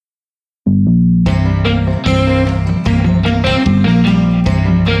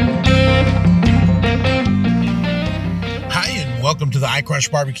Night Crush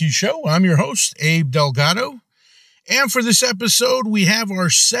Barbecue Show. I'm your host, Abe Delgado. And for this episode, we have our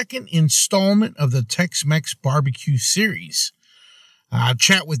second installment of the Tex-Mex Barbecue series.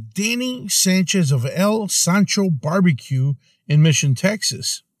 Chat with Danny Sanchez of El Sancho Barbecue in Mission,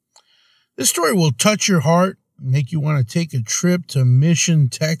 Texas. This story will touch your heart, make you want to take a trip to Mission,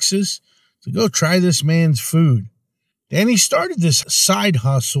 Texas to go try this man's food. Danny started this side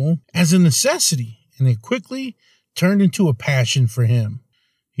hustle as a necessity, and it quickly turned into a passion for him.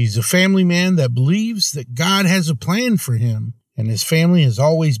 He's a family man that believes that God has a plan for him, and his family has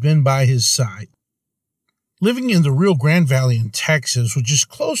always been by his side. Living in the Rio Grande Valley in Texas, which is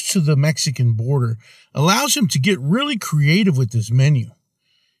close to the Mexican border, allows him to get really creative with his menu.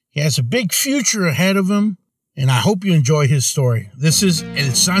 He has a big future ahead of him, and I hope you enjoy his story. This is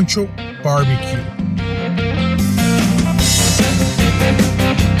El Sancho Barbecue.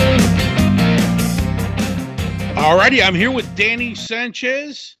 Alrighty, I'm here with Danny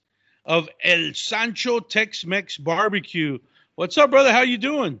Sanchez of El Sancho Tex-Mex Barbecue. What's up, brother? How you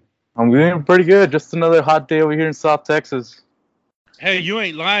doing? I'm doing pretty good. Just another hot day over here in South Texas. Hey, you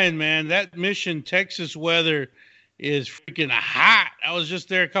ain't lying, man. That Mission, Texas weather is freaking hot. I was just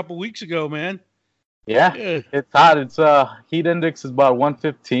there a couple weeks ago, man. Yeah, it's hot. It's heat index is about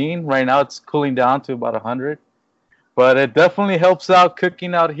 115. Right now it's cooling down to about 100. But it definitely helps out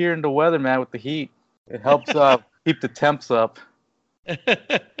cooking out here in the weather, man, with the heat. It helps keep the temps up.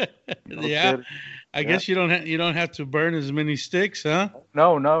 Yeah, I guess you don't have to burn as many sticks, huh?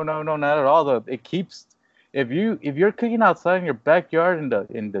 No, not at all. Though it keeps if you're cooking outside in your backyard and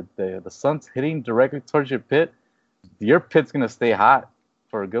the sun's hitting directly towards your pit's gonna stay hot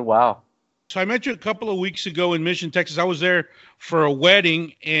for a good while. So I met you a couple of weeks ago in Mission, Texas. I was there for a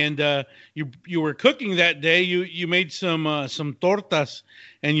wedding, and you were cooking that day. You made some tortas,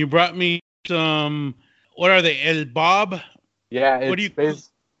 and you brought me some. What are they? El Bob? Yeah,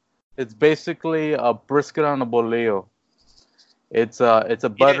 it's basically a brisket on a bolillo. It's a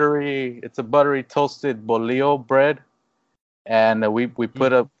buttery toasted bolillo bread, and we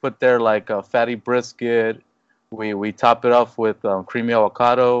put there like a fatty brisket. We top it off with creamy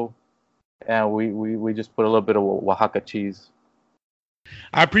avocado, and we just put a little bit of Oaxaca cheese.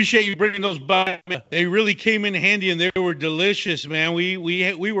 I appreciate you bringing those by. They really came in handy, and they were delicious, man. We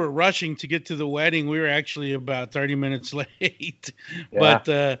were rushing to get to the wedding. We were actually about 30 minutes late, yeah.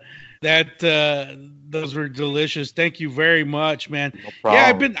 But those were delicious. Thank you very much, man. No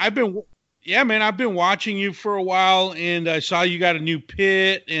problem. Yeah, I've been watching you for a while, and I saw you got a new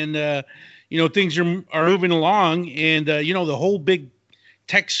pit, and things are moving along, and the whole big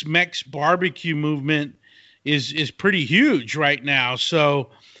Tex-Mex barbecue movement is pretty huge right now. So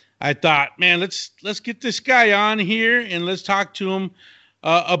I thought, man, let's get this guy on here and let's talk to him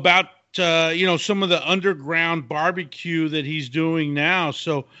about some of the underground barbecue that he's doing now.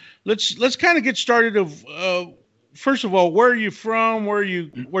 So let's kind of get started. First of all, where are you from? Where'd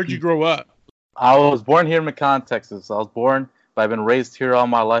you grow up? I was born here in McAllen, Texas. But I've been raised here all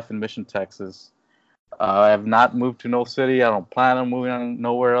my life in Mission, Texas. I have not moved to no city. I don't plan on moving on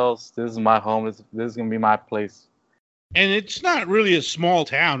nowhere else. This is my home. This is gonna be my place. And it's not really a small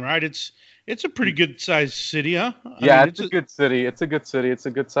town, right? It's a pretty good sized city, huh? It's a good city. It's a good city. It's a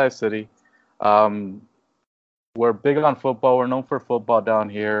good sized city. We're big on football. We're known for football down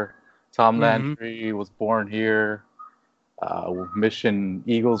here. Tom Landry was born here. Mission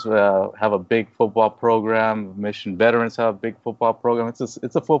Eagles have a big football program. Mission Veterans have a big football program.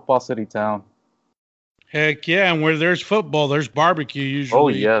 It's a football city town. Heck yeah, and where there's football, there's barbecue usually. Oh,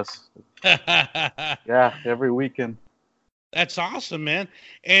 yes. Yeah, every weekend. That's awesome, man.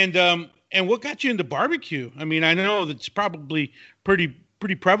 And what got you into barbecue? I mean, I know that's probably pretty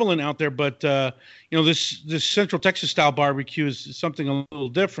prevalent out there, but this Central Texas style barbecue is something a little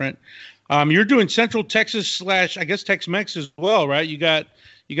different. You're doing Central Texas / I guess Tex-Mex as well, right? You got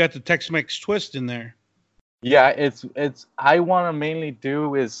the Tex-Mex twist in there. Yeah, it's I want to mainly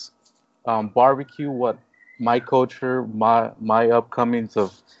do is barbecue what my culture, my upcomings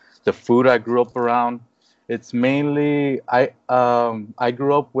of the food I grew up around. It's mainly I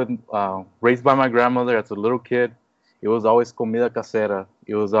grew up with raised by my grandmother as a little kid. It was always comida casera.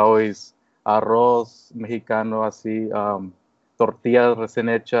 It was always arroz mexicano, así, tortillas recién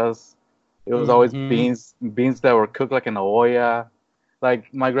hechas. It was always beans that were cooked like in a olla.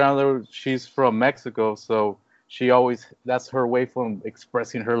 Like my grandmother, she's from Mexico, so that's her way from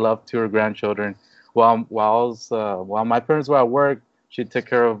expressing her love to her grandchildren. While my parents were at work, she'd take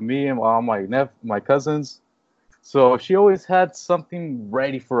care of me and all my cousins. So she always had something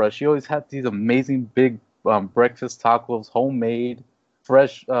ready for us. She always had these amazing big breakfast tacos, homemade,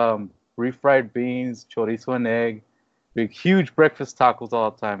 fresh refried beans, chorizo and egg, big, huge breakfast tacos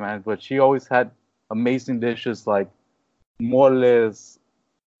all the time, man. But she always had amazing dishes like moles,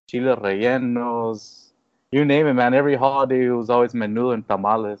 chile rellenos, you name it, man. Every holiday it was always menudo and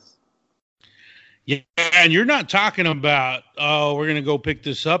tamales. Yeah, and you're not talking about, oh, we're gonna go pick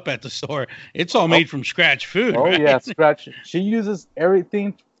this up at the store. It's all made from scratch food, Oh right? yeah, scratch. She uses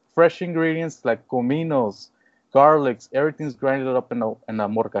everything, fresh ingredients like cominos, garlics. Everything's grinded up in a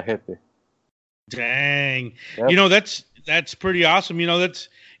morcajete. Dang. Yep. That's pretty awesome.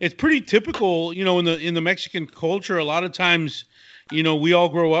 It's pretty typical, in the Mexican culture. A lot of times, we all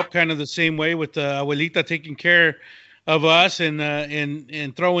grow up kind of the same way with the abuelita taking care of us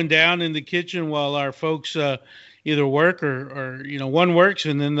and throwing down in the kitchen while our folks either work or one works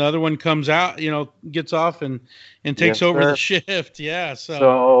and then the other one comes out, gets off and takes Yes, over the sir. shift. Yeah.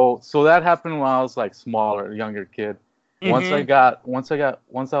 So, That happened when I was like smaller, younger kid. mhm. Once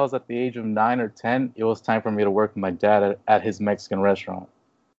I was at the age of 9 or 10, it was time for me to work with my dad at his Mexican restaurant.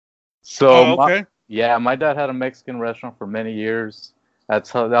 So Oh, okay. yeah, my dad had a Mexican restaurant for many years. That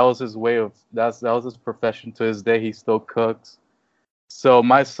was his way of that was his profession. To this day, he still cooks. So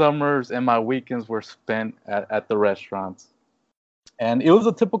my summers and my weekends were spent at the restaurants, and it was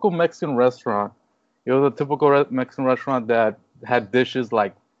a typical Mexican restaurant. It was a typical Mexican restaurant that had dishes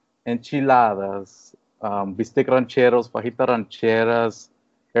like enchiladas, bistec rancheros, fajita rancheras,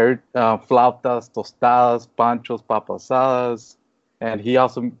 flautas, tostadas, panchos, papas asadas, and he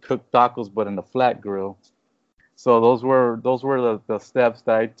also cooked tacos, but in the flat grill. So those were the steps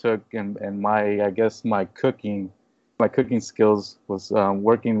that I took, and my I guess my cooking skills was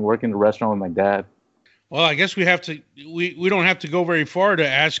working the restaurant with my dad. Well, I guess we don't have to go very far to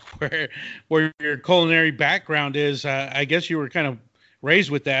ask where your culinary background is. I guess you were kind of raised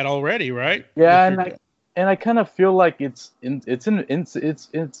with that already, right? Yeah, With your and I kind of feel like it's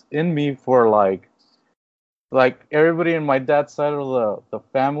in me for like everybody in my dad's side of the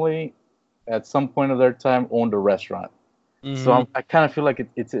family at some point of their time owned a restaurant. So hmm I kind of feel like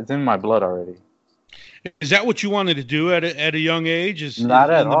it's in my blood already. Is that what you wanted to do at a young age? Is Not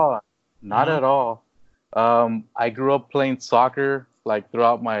at in the all. Not no? at all. I grew up playing soccer like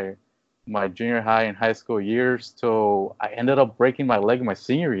throughout my junior high and high school years. So I ended up breaking my leg my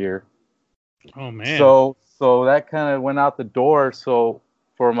senior year. Oh man. So that kind of went out the door. So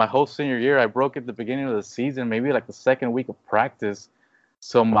for my whole senior year, I broke at the beginning of the season, maybe like the second week of practice.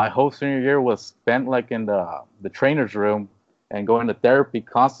 So my whole senior year was spent like in the trainer's room and going to therapy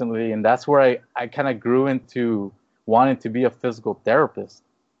constantly, and that's where I kind of grew into wanting to be a physical therapist.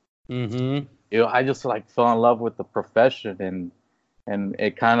 hmm I just like fell in love with the profession, and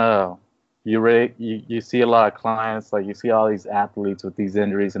it kind of you see a lot of clients, like you see all these athletes with these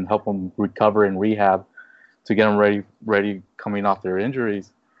injuries and help them recover and rehab to get them ready coming off their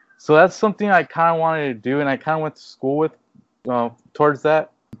injuries. So that's something I kind of wanted to do, and I kind of went to school with towards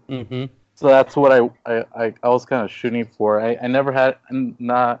that. hmm So that's what I was kind of shooting for. I never had,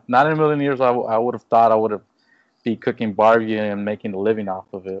 not in a million years I would have thought I would have be cooking barbecue and making a living off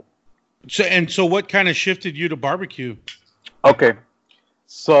of it. So what kind of shifted you to barbecue? Okay,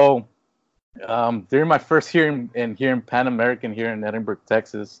 so during my first year here in Pan American here in Edinburgh,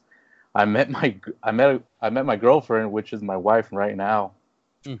 Texas, I met my girlfriend, which is my wife right now.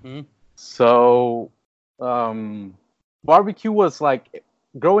 hmm So um, barbecue was like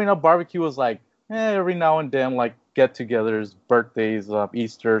growing up. Barbecue was like every now and then, like get-togethers, birthdays,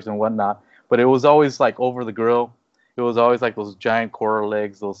 Easter's, and whatnot. But it was always like over the grill. It was always like those giant quarter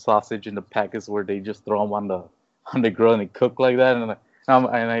legs, those sausage in the packets where they just throw them on the grill and they cook like that. And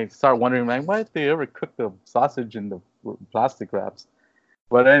I start wondering, like, why did they ever cook the sausage in the plastic wraps?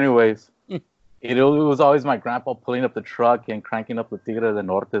 But anyways, it was always my grandpa pulling up the truck and cranking up the Tigre de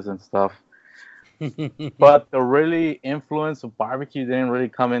Nortes and stuff. But the really influence of barbecue didn't really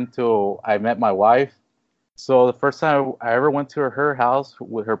come until I met my wife. So the first time I ever went to her house,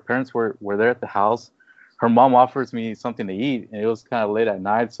 with her parents were there at the house, her mom offers me something to eat, and it was kind of late at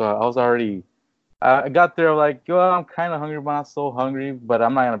night, so I was already. I got there like, yo, I'm kind of hungry, but not so hungry, but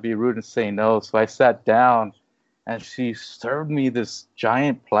I'm not gonna be rude and say no. So I sat down, and she served me this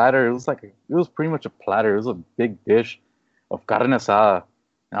giant platter. It was pretty much a platter. It was a big dish of carne asada.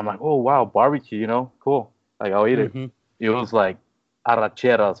 And I'm like, oh wow, barbecue, cool. Like I'll eat it. hmm It was like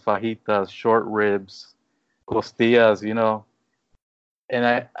arracheras, fajitas, short ribs, costillas,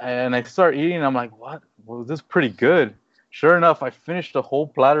 And I start eating. I'm like, what? Well, this is pretty good. Sure enough, I finished the whole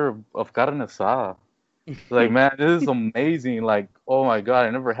platter of carne asada. Like, man, this is amazing. Like, oh my god, I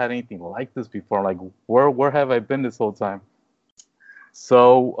never had anything like this before. Like, where have I been this whole time?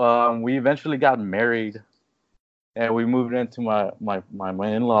 So we eventually got married, and we moved into my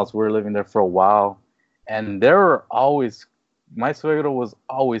in-laws. We were living there for a while, and there were always my suegro was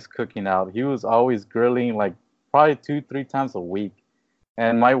always cooking out. He was always grilling like probably 2-3 times a week.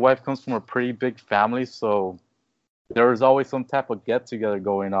 And my wife comes from a pretty big family, so there was always some type of get together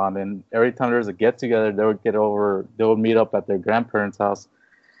going on. And every time there was a get together, they would meet up at their grandparents' house.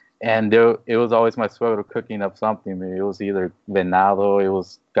 And it was always my suegro cooking up something. Maybe it was either venado, it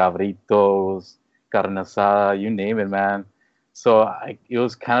was cabrito, it was carne asada, you name it, man. So it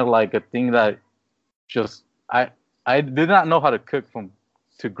was kind of like a thing that just I did not know how to cook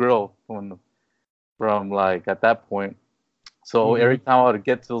to grill from like at that point. So every time I would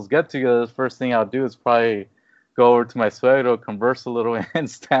get to those get-togethers, first thing I'll do is probably go over to my suegro, converse a little, and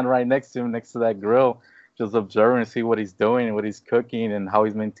stand right next to him, next to that grill, just observing and see what he's doing and what he's cooking and how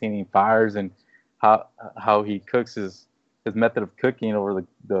he's maintaining fires and how he cooks his method of cooking over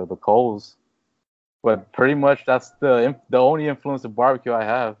the coals. But pretty much that's the only influence of barbecue I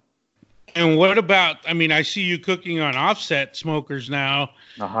have. And what about, I mean, I see you cooking on offset smokers now,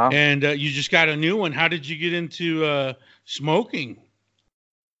 and you just got a new one. How did you get into smoking?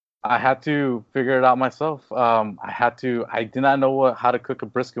 I had to figure it out myself. I did not know how to cook a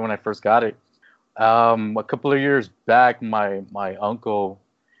brisket when I first got it. A couple of years back, my uncle,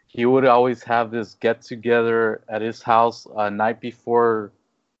 he would always have this get together at his house a night before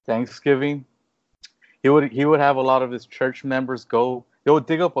Thanksgiving. He would have a lot of his church members go. They would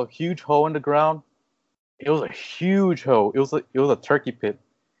dig up a huge hole in the ground. It was a huge hole. It was a turkey pit.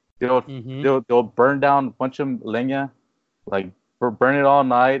 They'll burn down a bunch of leña, like burn it all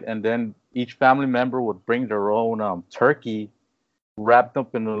night, and then each family member would bring their own turkey, wrapped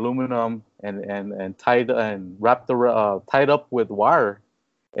up in aluminum and tied up with wire.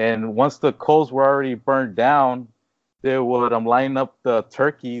 And once the coals were already burned down, they would line up the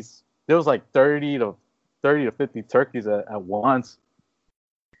turkeys. There was like 30 to 50 turkeys at once.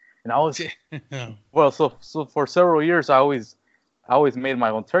 And I was so for several years I always made my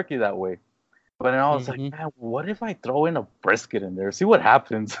own turkey that way. But then I was like, man, what if I throw in a brisket in there? See what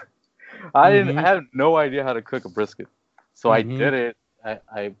happens. I had no idea how to cook a brisket. So I did it.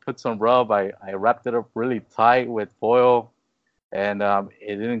 I put some rub, I wrapped it up really tight with foil, and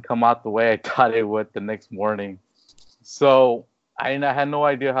it didn't come out the way I thought it would the next morning. So I had no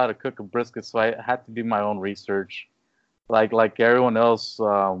idea how to cook a brisket, so I had to do my own research. Like everyone else, it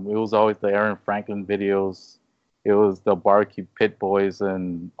was always the Aaron Franklin videos. It was the Barbecue Pit Boys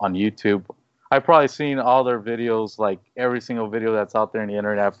and on YouTube. I've probably seen all their videos, like every single video that's out there on the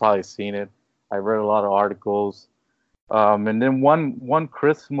internet. I've probably seen it. I read a lot of articles. And then one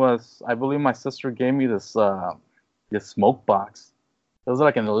Christmas, I believe my sister gave me this smoke box. It was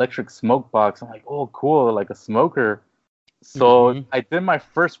like an electric smoke box. I'm like, oh, cool, like a smoker. So I did my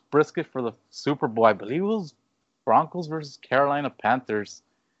first brisket for the Super Bowl. I believe it was Broncos versus Carolina Panthers,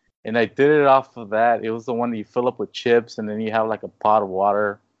 and I did it off of that. It was the one that you fill up with chips, and then you have like a pot of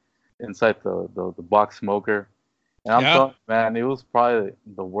water inside the box smoker. And I'm telling you, man, it was probably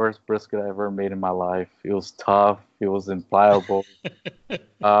the worst brisket I ever made in my life. It was tough. It was impliable.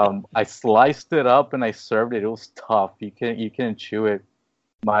 I sliced it up and I served it. It was tough. You couldn't chew it.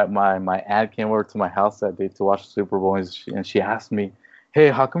 My aunt came over to my house that day to watch the Super Bowl, and she asked me,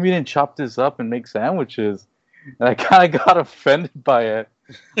 "Hey, how come you didn't chop this up and make sandwiches?" And I kind of got offended by it.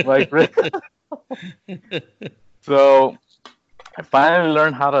 Like, so I finally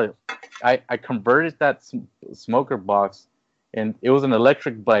learned how to. I converted that smoker box, and it was an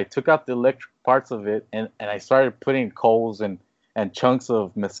electric, but I took out the electric parts of it, and I started putting coals and chunks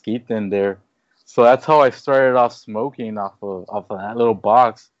of mesquite in there. So that's how I started off smoking off of that little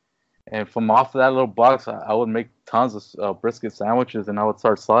box. And from off of that little box, I would make tons of brisket sandwiches, and I would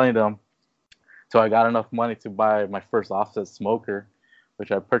start selling them. So I got enough money to buy my first offset smoker, which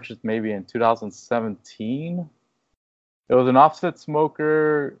I purchased maybe in 2017. It was an offset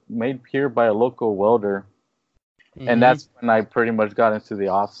smoker made here by a local welder. And that's when I pretty much got into the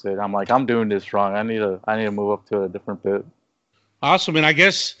offset. I'm like, I'm doing this wrong. I need to move up to a different pit. Awesome. And I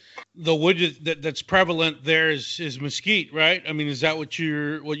guess the wood that's prevalent there is mesquite, right? I mean, is that what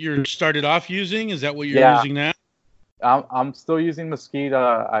you're started off using? Is that what you're using now? I'm still using mesquite.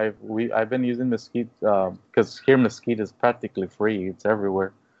 I've been using mesquite because here mesquite is practically free. It's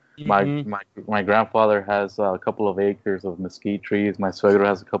everywhere. My grandfather has a couple of acres of mesquite trees. My suegro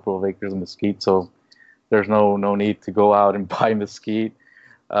has a couple of acres of mesquite, so there's no need to go out and buy mesquite.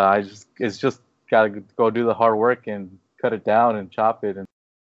 It's just gotta go do the hard work and cut it down and chop it. And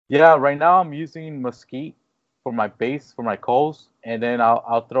yeah, right now I'm using mesquite for my base, for my coals, and then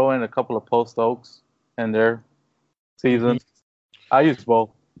I'll throw in a couple of post oaks in there. Season. I use both.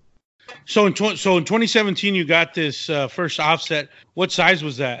 So in 2017, you got this first offset. What size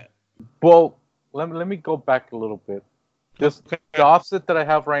was that? Well, let me go back a little bit. This Okay. The offset that I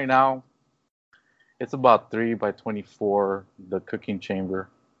have right now, it's about 3 by 24. The cooking chamber,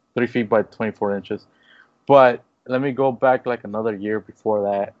 3 feet by 24 inches. But let me go back like another year before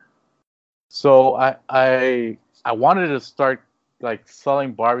that. So I wanted to start like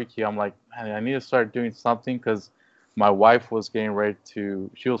selling barbecue. I'm like, man, I need to start doing something because my wife was getting ready to.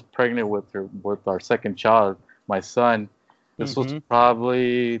 She was pregnant with our second child, my son. This was Mm-hmm.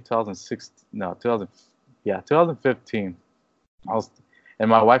 probably 2006. No, 2000. Yeah, 2015. I was, and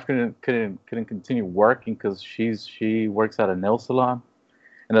my wife couldn't continue working because she works at a nail salon,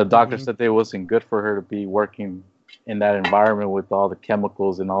 and the doctor Mm-hmm. said that it wasn't good for her to be working in that environment with all the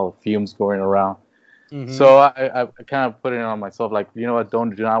chemicals and all the fumes going around. Mm-hmm. So I kind of put it on myself, like, you know what, do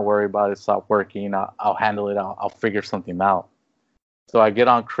not worry about it. Stop working. I'll handle it. I'll figure something out. So I get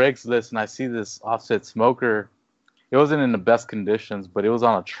on Craigslist and I see this offset smoker. It wasn't in the best conditions, but it was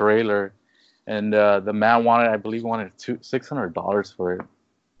on a trailer, and the man I believe, wanted $600 for it.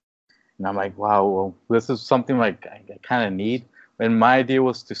 And I'm like, wow, well, this is something like I kind of need. And my idea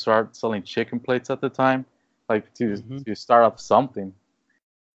was to start selling chicken plates at the time, like Mm-hmm. to start up something.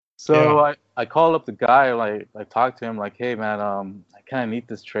 So Yeah. I called up the guy, like I talked to him, like, hey man, I kind of need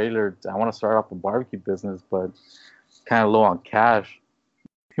this trailer. I want to start up a barbecue business, but kind of low on cash.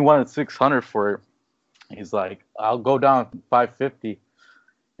 He wanted 600 for it. He's like, I'll go down 550,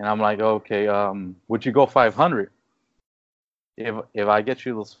 and I'm like, okay, would you go 500? If I get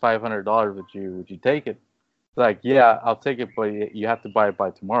you those $500, would you take it? Like, yeah, I'll take it, but you have to buy it by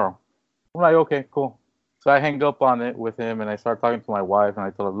tomorrow. I'm like, okay, cool. So I hang up on it with him, and I start talking to my wife, and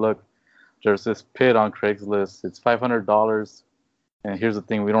I tell her, look, there's this pit on Craigslist. It's $500, and here's the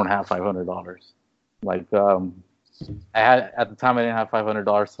thing: we don't have $500. Like, I had at the time I didn't have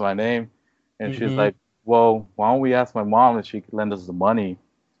 $500 to my name, and she's Mm-hmm. like, well, why don't we ask my mom if she could lend us the money?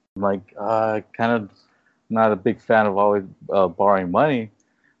 I'm like, kind of not a big fan of always borrowing money,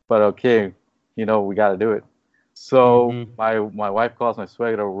 but okay, we got to do it. So Mm-hmm. my wife calls my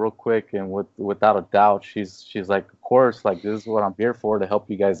suegra real quick, and without a doubt, she's like, of course, like this is what I'm here for, to help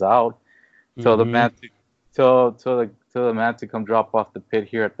you guys out. Tell the Mm-hmm. man to tell the man to come drop off the pit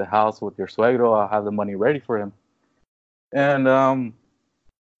here at the house with your suegro. I'll have the money ready for him. And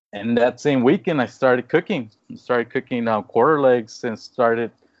that same weekend, I started cooking. Quarter legs, and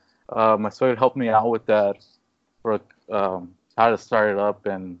started. My suegro helped me out with that for how to start it up,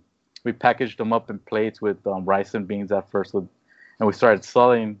 and we packaged them up in plates with rice and beans at first, and we started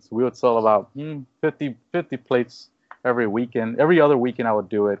selling. So we would sell about 50 plates every weekend. Every other weekend, I would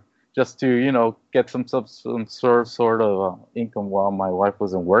do it just to get some sort of income while my wife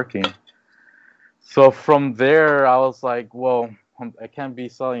wasn't working. So from there, I was like, well, I can't be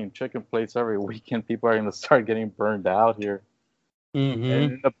selling chicken plates every weekend. People are gonna start getting burned out here. And Mm-hmm.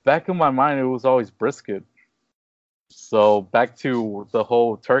 in the back of my mind, it was always brisket. So back to the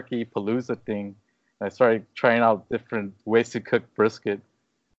whole turkey palooza thing, I started trying out different ways to cook brisket,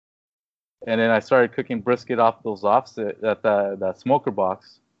 and then I started cooking brisket off those offset at that smoker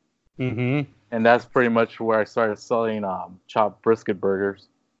box, Mm-hmm. and that's pretty much where I started selling chopped brisket burgers.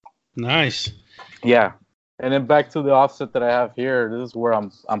 Nice. Yeah, and then back to the offset that I have here. This is where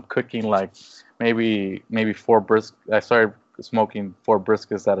I'm cooking like maybe four I started smoking 4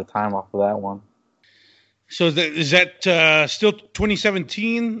 briskets at a time off of that one. So is that still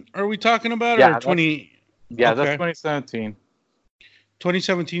 2017? Are we talking about, or Yeah, that's 20? yeah, that's Okay, 2017.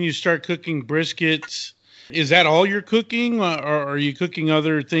 2017. You start cooking briskets. Is that all you're cooking, or are you cooking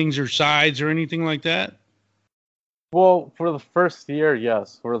other things or sides or anything like that? Well, for the first year,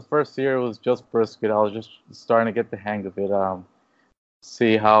 yes. For the first year, it was just brisket. I was just starting to get the hang of it.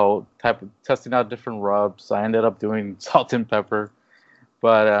 See how type of testing out different rubs. I ended up doing salt and pepper,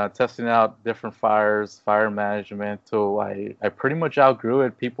 but testing out different fire management. So I pretty much outgrew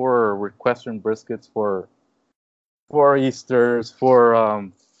it. People were requesting briskets for Easter's,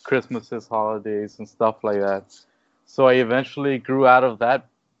 for Christmases, holidays, and stuff like that. So I eventually grew out of that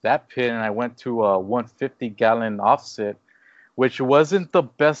pit, and I went to a 150-gallon offset, which wasn't the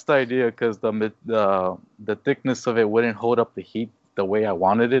best idea because the thickness of it wouldn't hold up the heat the way I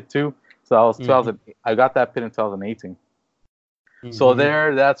wanted it to. So Mm-hmm. I got that pit in 2018. So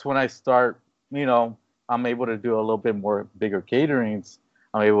Mm-hmm. that's when I start, you know, I'm able to do a little bit more bigger caterings.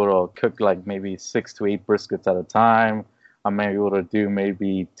 I'm able to cook like maybe 6 to 8 briskets at a time. I'm able to do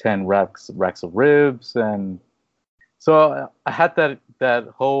maybe 10 racks of ribs, and so I had that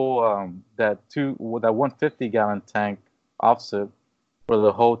whole that 150-gallon tank offset for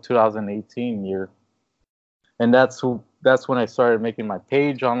the whole 2018 year, and that's when I started making my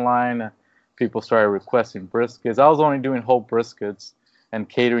page online. People started requesting briskets. I was only doing whole briskets, and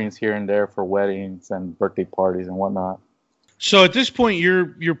caterings here and there for weddings and birthday parties and whatnot. So at this point,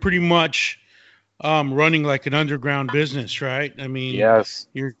 you're pretty much running like an underground business, right? I mean, Yes.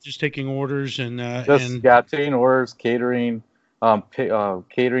 you're just taking orders and Taking orders, catering,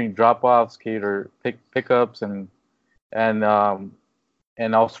 catering drop-offs, pickups, and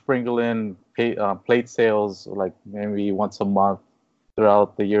I'll sprinkle in plate sales like maybe once a month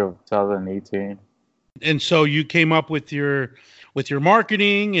throughout the year of 2018. And so you came up with your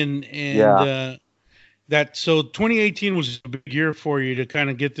marketing and that. So 2018 was a big year for you to kind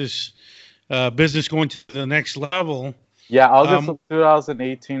of get this business going to the next level. Yeah, August of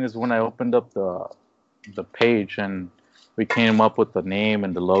 2018 is when I opened up the page, and we came up with the name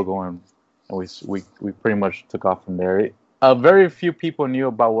and the logo, and we pretty much took off from there. Very few people knew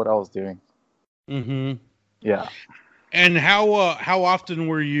about what I was doing. Mm-hmm. Yeah. And how often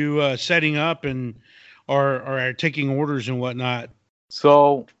were you setting up and or taking orders and whatnot?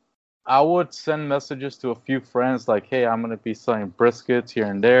 So I would send messages to a few friends like, "Hey, I'm gonna be selling briskets here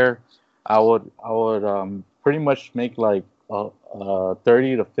and there." I would pretty much make like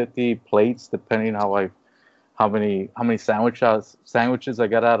 30 to 50 plates, depending how many sandwiches I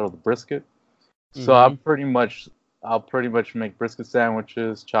got out of the brisket. So I'll pretty much make brisket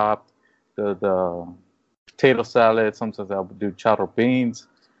sandwiches, chopped, the potato salad. Sometimes I'll do chowder beans,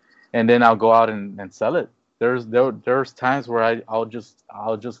 and then I'll go out and sell it. There's times where I'll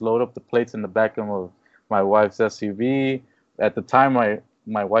just load up the plates in the back of my wife's SUV. At the time,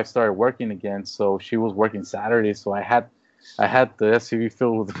 my wife started working again, so she was working Saturdays. So I had the SUV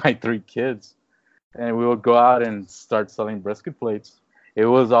filled with my 3 kids, and we would go out and start selling brisket plates. It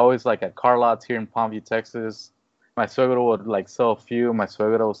was always like at car lots here in Palmview, Texas. My suegra would like sell a few. My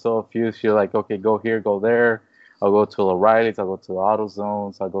suegra would sell a few. She's like, okay, go here, go there. I'll go to O'Reilly's. I'll go to the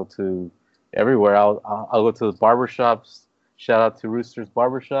AutoZones. I'll go to everywhere. I'll go to the barbershops. Shout out to Rooster's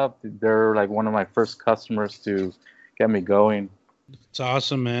Barbershop. They're like one of my first customers to get me going. It's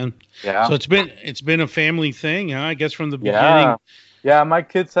awesome, man. Yeah. So it's been a family thing, huh? I guess from the beginning. Yeah. My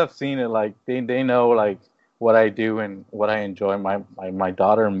kids have seen it. Like they know like what I do and what I enjoy. My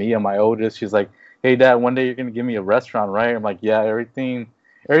daughter, Mia, my oldest, she's like, "Hey, Dad, one day you're gonna give me a restaurant, right?" I'm like, "Yeah." Everything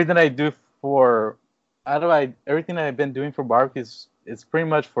I do everything I've been doing for barbecue is pretty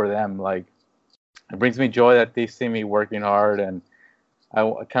much for them. Like it brings me joy that they see me working hard, and I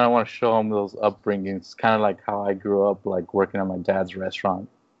kind of want to show them those upbringings, kind of like how I grew up, like working at my dad's restaurant.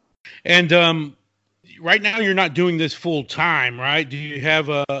 And right now you're not doing this full time, right? Do you have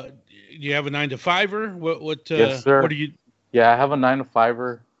a 9-to-5er? What? Yes, sir. What do you? Yeah, I have a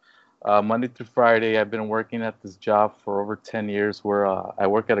 9-to-5er. Monday through Friday, I've been working at this job for over 10 years. Where I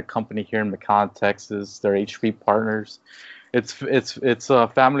work at a company here in McAllen, Texas. They're HP Partners. It's a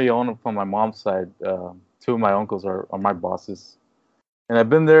family owned from my mom's side. 2 of my uncles are my bosses. And I've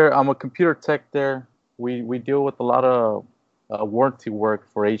been there. I'm a computer tech there. We deal with a lot of warranty work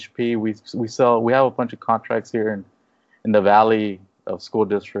for HP. We have a bunch of contracts here in the Valley of school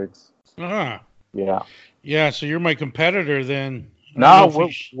districts. Yeah. Yeah. So you're my competitor then. No,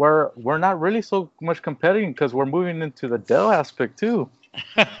 we're not really so much competing because we're moving into the Dell aspect too.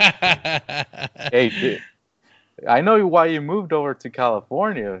 Hey, dude, I know why you moved over to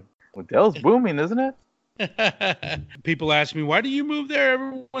California. Well, Dell's booming, isn't it? People ask me, why do you move there?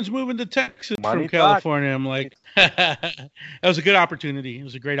 Everyone's moving to Texas Money from California. I'm like, that was a good opportunity. It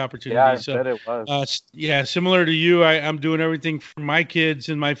was a great opportunity. Yeah, I bet it was. Yeah, similar to you, I'm doing everything for my kids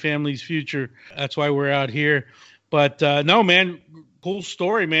and my family's future. That's why we're out here. But no, man, cool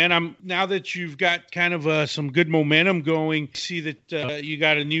story, man. Now that you've got kind of some good momentum going, see that you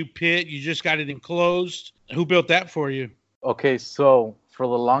got a new pit. You just got it enclosed. Who built that for you? Okay, so for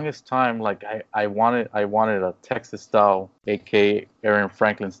the longest time, like I wanted a Texas style, aka Aaron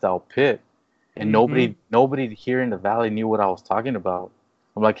Franklin style pit, and nobody here in the Valley knew what I was talking about.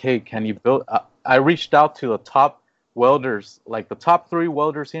 I'm like, hey, can you build? I reached out to the top welders, like the top 3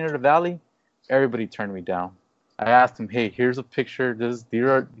 welders here in the Valley. Everybody turned me down. I asked them, hey, here's a picture.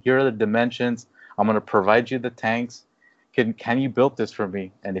 Here are the dimensions. I'm gonna provide you the tanks. Can you build this for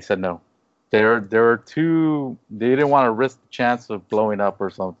me? And they said no. They didn't want to risk the chance of blowing up or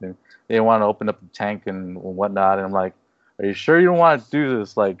something. They didn't want to open up the tank and whatnot. And I'm like, are you sure you don't want to do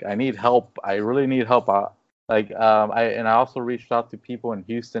this? Like, I need help. I really need help. I also reached out to people in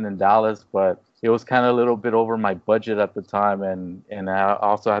Houston and Dallas, but it was kind of a little bit over my budget at the time. And I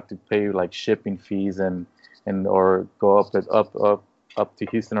also had to pay like shipping fees and or go up to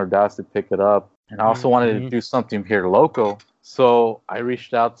Houston or Dallas to pick it up. And I also wanted to do something here local. So I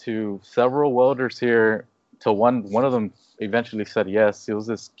reached out to several welders here till one of them eventually said yes. It was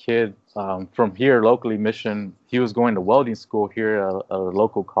this kid from here locally, Mission. He was going to welding school here at a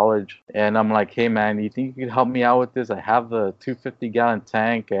local college, and I'm like, hey man, you think you could help me out with this? I have the 250-gallon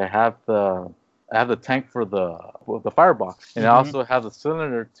tank. I have the tank for the firebox, and I also have the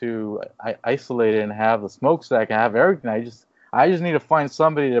cylinder to isolate it and have the smokestack. I have everything. I just need to find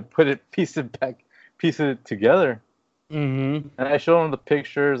somebody to piece it together. And I showed him the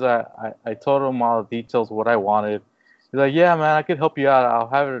pictures. I told him all the details, what I wanted. He's like, yeah, man, I could help you out.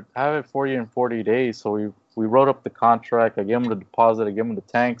 I'll have it for you in 40 days. So we wrote up the contract. I gave him the deposit. I gave him the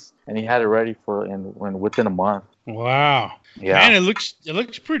tanks, and he had it ready within a month. Wow. Yeah. Man, it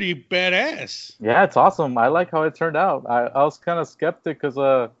looks pretty badass. Yeah, it's awesome. I like how it turned out. I was kind of skeptic because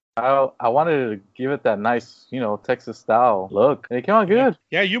I wanted to give it that nice, Texas style look. And it came out good.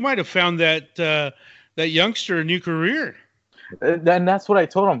 Yeah, you might have found that youngster a new career. And that's what I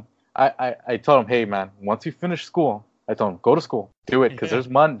told him. I told him, hey man, once you finish school, I told him, go to school, do it, because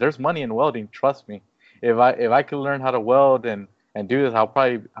there's money in welding. Trust me. If I could learn how to weld and do this, I'll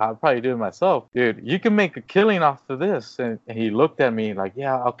probably do it myself, dude. You can make a killing off of this. And he looked at me like,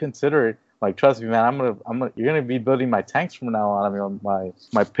 yeah, I'll consider it. Like, trust me, man. You're gonna be building my tanks from now on. I mean,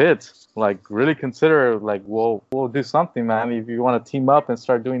 my pits. Like, really consider it. Like, we'll do something, man. If you want to team up and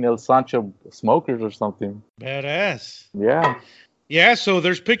start doing El Sancho smokers or something. Badass. Yeah. Yeah. So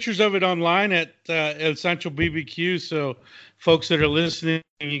there's pictures of it online at El Sancho BBQ. So folks that are listening,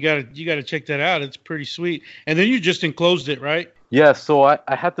 you gotta check that out. It's pretty sweet. And then you just enclosed it, right? Yeah. So I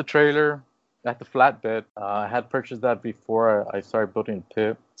had the trailer. At the flatbed. I had purchased that before I started building a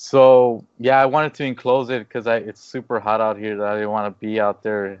pit. So yeah, I wanted to enclose it because it's super hot out here. That I didn't want to be out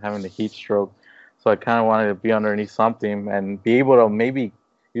there having a heat stroke. So I kind of wanted to be underneath something and be able to maybe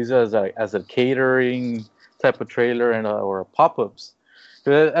use it as a catering type of trailer or pop-ups.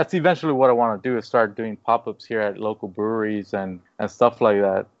 That's eventually what I want to do, is start doing pop-ups here at local breweries and stuff like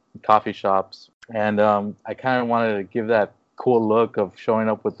that, coffee shops. And I kind of wanted to give that cool look of showing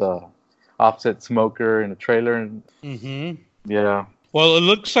up with the offset smoker in a trailer. Yeah. Well, it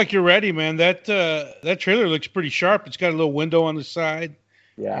looks like you're ready, man. That trailer looks pretty sharp. It's got a little window on the side.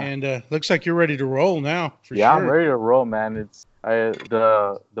 Yeah. And looks like you're ready to roll now. For yeah, sure. I'm ready to roll, man.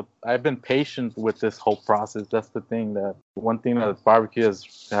 I've been patient with this whole process. That's the thing. That one thing that barbecue has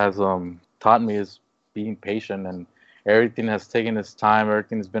taught me is being patient, and everything has taken its time.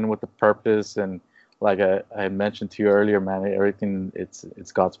 Everything's been with a purpose, and like I mentioned to you earlier, man, everything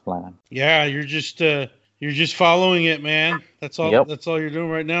it's God's plan. Yeah, you're just following it, man. That's all. Yep. That's all you're doing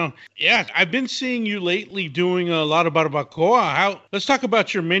right now. Yeah, I've been seeing you lately doing a lot of barbacoa. Let's talk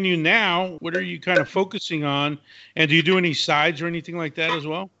about your menu now. What are you kind of focusing on, and do you do any sides or anything like that as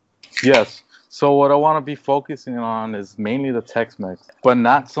well? Yes. So what I want to be focusing on is mainly the Tex-Mex, but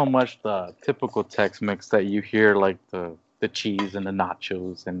not so much the typical Tex-Mex that you hear, like the cheese and the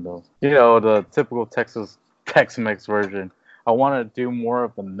nachos and the typical Tex-Mex version. I want to do more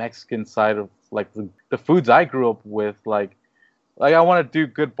of the Mexican side of like the foods I grew up with. Like I want to do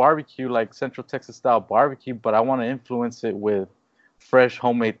good barbecue, like Central Texas style barbecue, but I want to influence it with fresh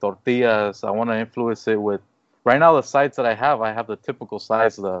homemade tortillas. I want to influence it with, right now the sides that I have the typical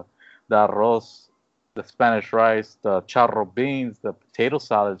sides, the arroz, the Spanish rice, the charro beans, the potato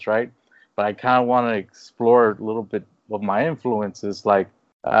salads, right? But I kind of want to explore a little bit of my influences. Like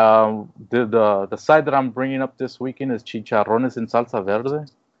the side that I'm bringing up this weekend is chicharrones in salsa verde.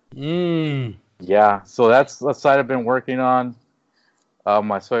 Yeah, so that's the side I've been working on.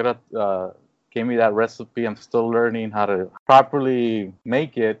 My suegra gave me that recipe. I'm still learning how to properly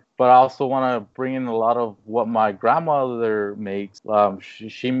make it, but I also want to bring in a lot of what my grandmother makes.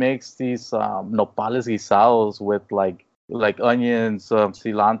 She makes these nopales guisados with like onions,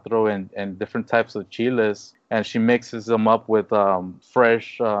 cilantro, and different types of chiles, and she mixes them up with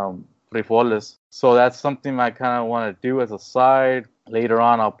fresh frijoles. So that's something I kind of want to do as a side. Later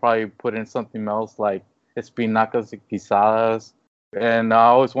on, I'll probably put in something else like espinacas guisadas. And I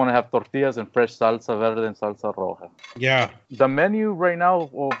always want to have tortillas and fresh salsa verde and salsa roja. Yeah. The menu right now,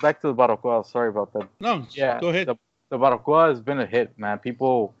 well, back to the barbacoa. Sorry about that. No, yeah. Go ahead. The barbacoa has been a hit, man.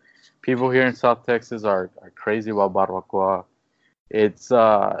 People here in South Texas are crazy about barbacoa. It's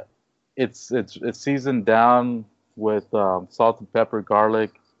seasoned down with salt and pepper,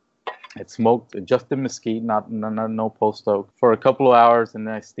 garlic. It's smoked just in mesquite, no post oak, for a couple of hours, and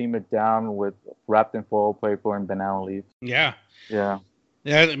then I steam it down wrapped in foil paper and banana leaves. Yeah. Yeah.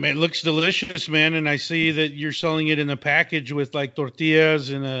 Yeah, it looks delicious, man. And I see that you're selling it in a package with like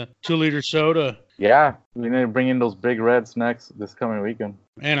tortillas and a 2-liter soda. Yeah, we need to bring in those big reds this coming weekend.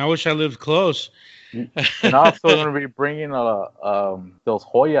 Man, I wish I lived close. And also going to be bringing those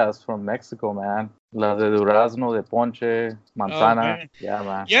Hoyas from Mexico, man. La de durazno, de ponche, Oh manzana. man. Yeah,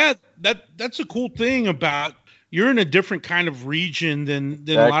 man. Yeah, that's a cool thing about you're in a different kind of region than a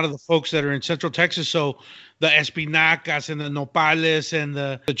Exactly. lot of the folks that are in Central Texas. So the espinacas and the nopales and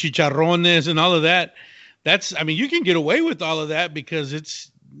the chicharrones and all of that. That's I mean you can get away with all of that because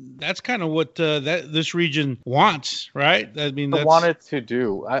that's kind of what that this region wants, right? I mean I that's wanted to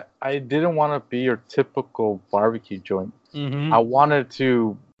do. I didn't want to be your typical barbecue joint. mm-hmm, I wanted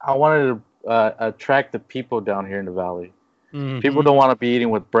to attract the people down here in the valley. People mm-hmm, don't want to be eating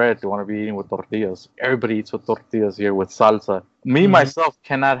with bread. They want to be eating with tortillas. Everybody eats with tortillas here with salsa. Me mm-hmm. myself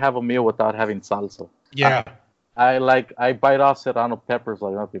cannot have a meal without having salsa. I, Yeah. I bite off serrano peppers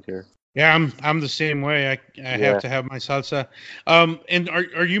like nothing here. Yeah, I'm the same way. I have Yeah. to have my salsa. And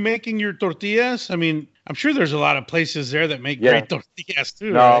are you making your tortillas? I mean, I'm sure there's a lot of places there that make Yeah. great tortillas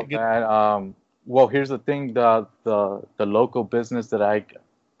too, right? No, Good. man. Well, here's the thing. The local business that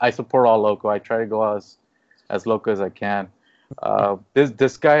I support all local. I try to go as local as I can.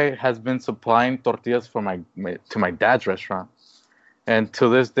 This guy has been supplying tortillas for to my dad's restaurant, and to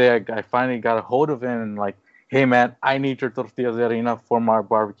this day, I finally got a hold of him and like, hey man, I need your tortillas de harina for my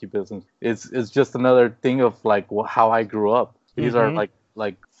barbecue business. It's just another thing of like how I grew up. These are Hmm.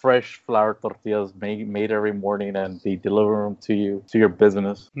 like fresh flour tortillas made every morning, and they deliver them to you to your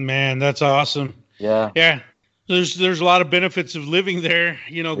business. Man, that's awesome. Yeah, Yeah. There's a lot of benefits of living there.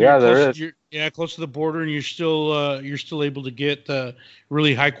 You know, yeah, there is you're yeah, close to the border and you're still able to get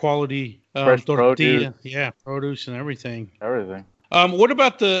really high quality fresh produce, tortilla, yeah, produce and everything. everything. What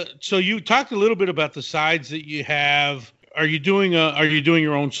about so you talked a little bit about the sides that you have. Are you doing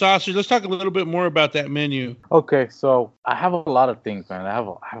your own sausage? Let's talk a little bit more about that menu. Okay, so I have a lot of things, man. I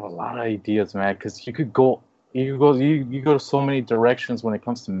have a lot of ideas, man. Because you go to so many directions when it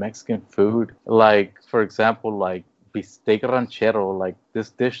comes to Mexican food. Like for example, like bistec ranchero, like this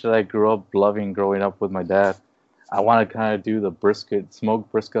dish that I grew up loving growing up with my dad. I want to kind of do the brisket,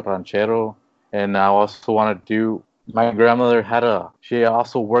 smoked brisket ranchero, and I also want to do. My grandmother she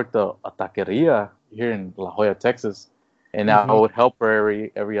also worked a taqueria here in La Joya, Texas, and I Hmm. would help her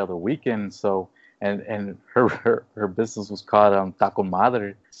every other weekend. So and her business was called Taco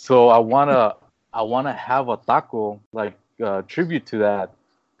Madre. So I wanna have a taco like tribute to that,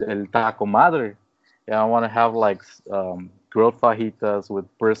 El Taco Madre. Yeah, I want to have like grilled fajitas with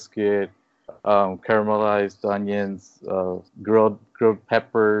brisket, caramelized onions, grilled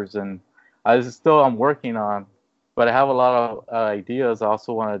peppers, and I'm working on. But I have a lot of ideas. I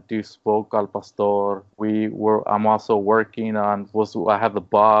also want to do spoke al pastor. I'm also working on. I have the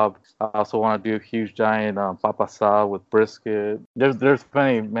bob. I also want to do a huge giant papasal with brisket. There's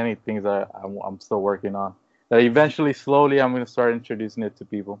many things that I'm still working on. That eventually, slowly, I'm gonna start introducing it to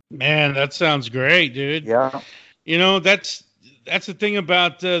people. Man, that sounds great, dude. Yeah. You know, that's the thing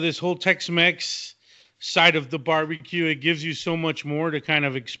about this whole Tex-Mex side of the barbecue. It gives you so much more to kind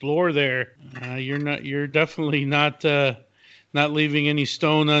of explore there. You're definitely not leaving any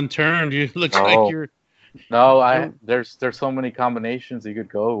stone unturned. You look like No. No, you're there's so many combinations you could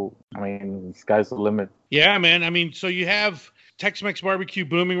go. I mean, sky's the limit. yeah, man. I mean, so you have Tex-Mex barbecue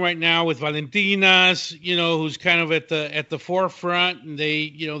booming right now with Valentina's, you know, who's kind of at the forefront, and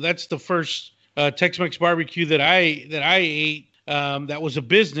that's the first Tex-Mex barbecue that I ate. That was a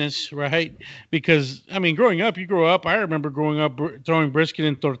business, right? Because I mean, growing up, you grow up. I remember growing up throwing brisket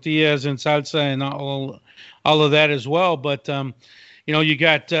and tortillas and salsa and all of that as well. But you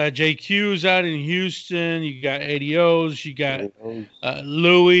got JQ's out in Houston. You got ADOs. You got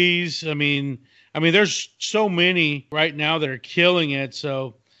Louis. I mean, there's so many right now that are killing it.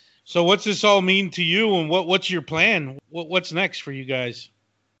 So what's this all mean to you, and what's your plan? What's next for you guys?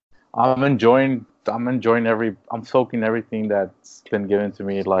 I'm soaking everything that's been given to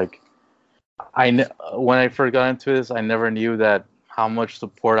me. Like when I first got into this, I never knew that how much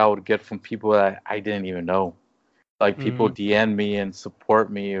support I would get from people that I didn't even know. Like people Hmm. DM me and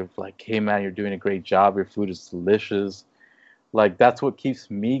support me of like, hey man, you're doing a great job. Your food is delicious. Like that's what keeps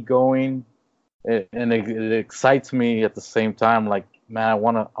me going, and it excites me at the same time. Like man, I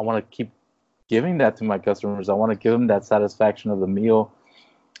wanna keep giving that to my customers. I want to give them that satisfaction of the meal,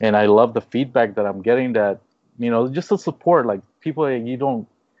 and I love the feedback that I'm getting. That just the support, like people that you don't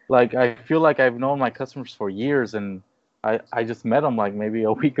like. I feel like I've known my customers for years, and I just met them like maybe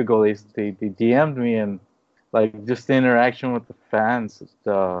a week ago. They DM'd me, and like just the interaction with the fans,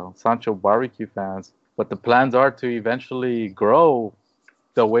 the Sancho Barbecue fans. But the plans are to eventually grow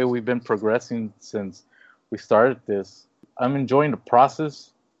the way we've been progressing since we started this. I'm enjoying the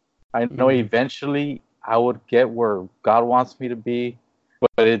process. I know Hmm. eventually I would get where God wants me to be,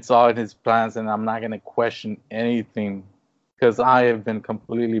 but it's all in His plans, and I'm not going to question anything because I have been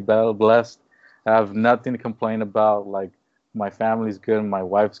completely blessed. I have nothing to complain about. Like, my family's good, my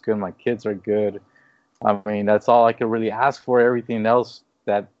wife's good, my kids are good. I mean, that's all I could really ask for. Everything else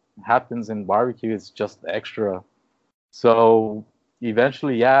that happens in barbecue is just extra. So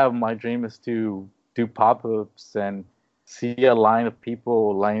eventually, yeah, my dream is to do pop-ups and see a line of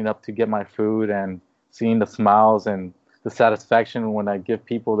people lining up to get my food, and seeing the smiles and the satisfaction when I give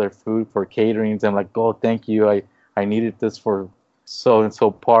people their food for caterings. I'm like, oh, thank you. I needed this for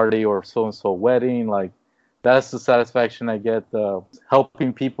so-and-so party or so-and-so wedding. Like, that's the satisfaction I get,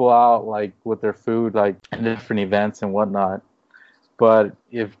 helping people out, like, with their food, like, in different events and whatnot. But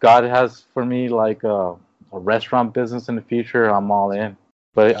if God has for me, like, a restaurant business in the future, I'm all in.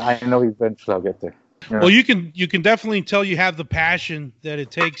 But I know eventually I'll get there. You know? Well, you can definitely tell you have the passion that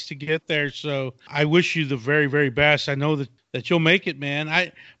it takes to get there. So I wish you the very, very best. I know that you'll make it,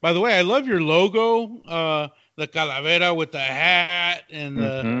 man. By the way, I love your logo, the calavera with the hat and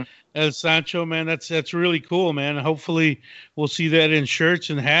the El Sancho, man. That's really cool, man. Hopefully we'll see that in shirts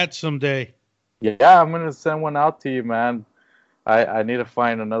and hats someday. Yeah, I'm gonna send one out to you, man. I need to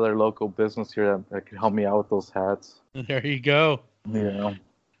find another local business here that can help me out with those hats. There you go. Yeah.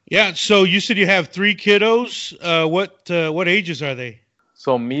 Yeah. So you said you have 3 kiddos. What ages are they?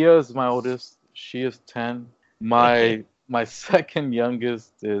 So Mia is my oldest. She is 10. My second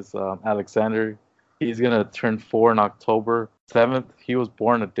youngest is Alexander. He's gonna turn 4 on October 7th. He was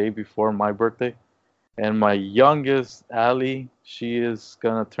born a day before my birthday. And my youngest, Ali, she is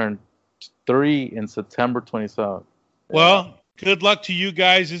gonna turn 3 in September 27th. Well, good luck to you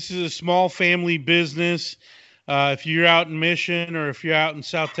guys. This is a small family business. If you're out in Mission or if you're out in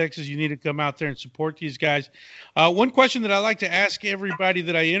South Texas, you need to come out there and support these guys. One question that I like to ask everybody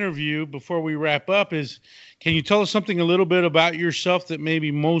that I interview before we wrap up is, can you tell us something a little bit about yourself that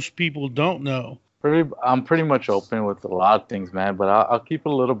maybe most people don't know? I'm pretty much open with a lot of things, man, but I'll keep it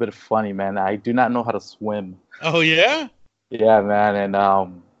a little bit funny, man. I do not know how to swim. Oh, yeah? Yeah, man, and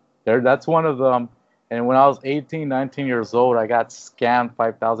that's one of them. And when I was 18, 19 years old, I got scammed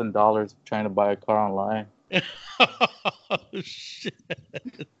 $5,000 trying to buy a car online. Oh, shit.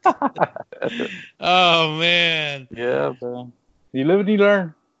 Oh, man. Yeah, man. You live and you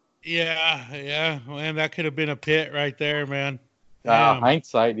learn. Yeah. Man, that could have been a pit right there, man.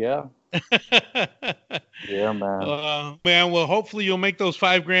 Hindsight, yeah. Yeah, man. Man, well, hopefully you'll make those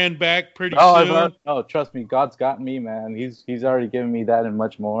 $5,000 back pretty soon. Oh, trust me, God's got me, man. He's already given me that and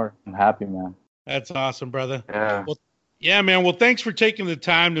much more. I'm happy, man. That's awesome, brother. Yeah. Well, yeah, man. Well, thanks for taking the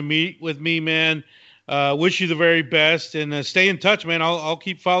time to meet with me, man. Wish you the very best, and stay in touch, man. I'll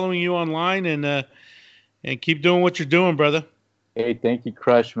keep following you online and keep doing what you're doing, brother. Hey, thank you,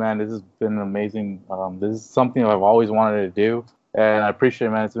 Crush, man. This has been amazing. This is something I've always wanted to do, and I appreciate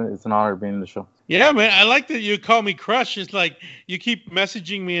it, man. It's an honor being in the show. Yeah, man. I like that you call me Crush. It's like you keep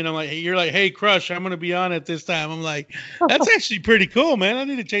messaging me, and I'm like, you're like, hey, Crush, I'm going to be on at this time. I'm like, that's actually pretty cool, man. I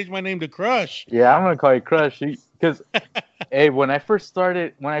need to change my name to Crush. Yeah, I'm going to call you Crush. Because, hey, when I first saw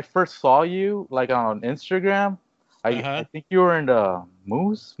you, like, on Instagram, I think you were in the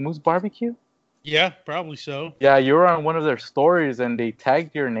Moose Barbecue. Yeah, probably so. Yeah, you were on one of their stories, and they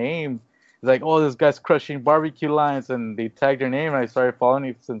tagged your name. It's like, oh, this guy's crushing barbecue lines, and they tagged your name, and I started following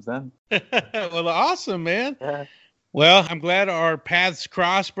you since then. Well, awesome, man. Yeah. Well, I'm glad our paths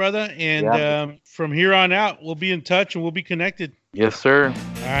crossed, brother. And from here on out, we'll be in touch and we'll be connected. Yes, sir.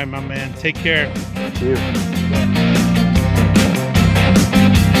 All right, my man. Take care. Thank you.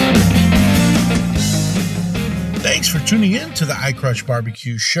 Thanks for tuning in to the iCrush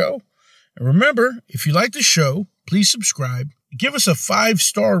Barbecue Show. And remember, if you like the show, please subscribe, give us a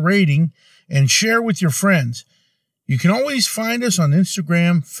 5-star rating, and share with your friends. You can always find us on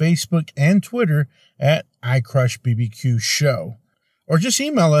Instagram, Facebook, and Twitter at iCrushBBQ Show. Or just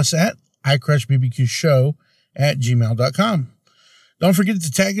email us at iCrushBBQShow@gmail.com. Don't forget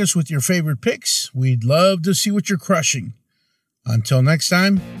to tag us with your favorite picks. We'd love to see what you're crushing. Until next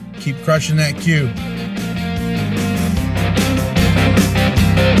time, keep crushing that cube.